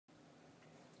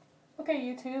Okay,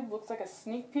 YouTube, looks like a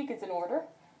sneak peek is in order.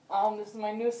 This is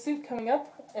my newest suit coming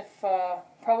up. If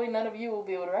probably none of you will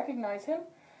be able to recognize him,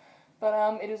 but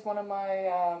it is one of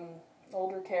my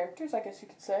older characters, I guess you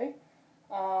could say,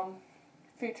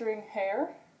 featuring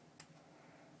hair,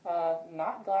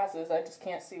 not glasses, I just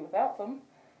can't see without them,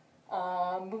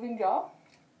 moving jaw,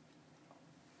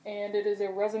 and it is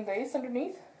a resin base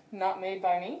underneath, not made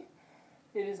by me.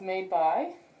 It is made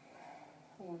by,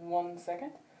 one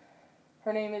second,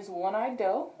 her name is One-Eyed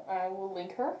Doe. I will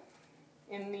link her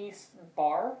in the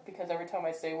bar, because every time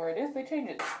I say where it is, they change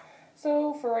it.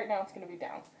 So for right now, it's going to be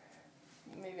down.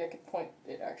 Maybe I could point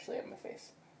it actually at my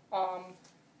face.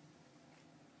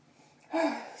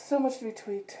 So much to be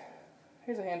tweaked.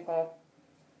 Here's a hand pod.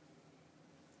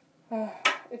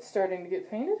 It's starting to get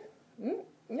painted.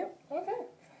 Yep, okay.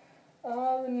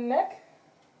 The neck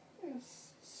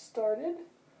is started.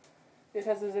 It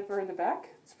has a zipper in the back.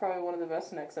 It's probably one of the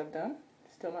best necks I've done.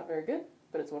 Still not very good,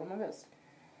 but it's one of my best.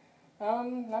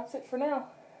 That's it for now.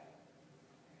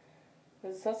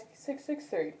 This is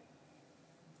Husky663.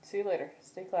 See you later.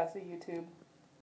 Stay classy, YouTube.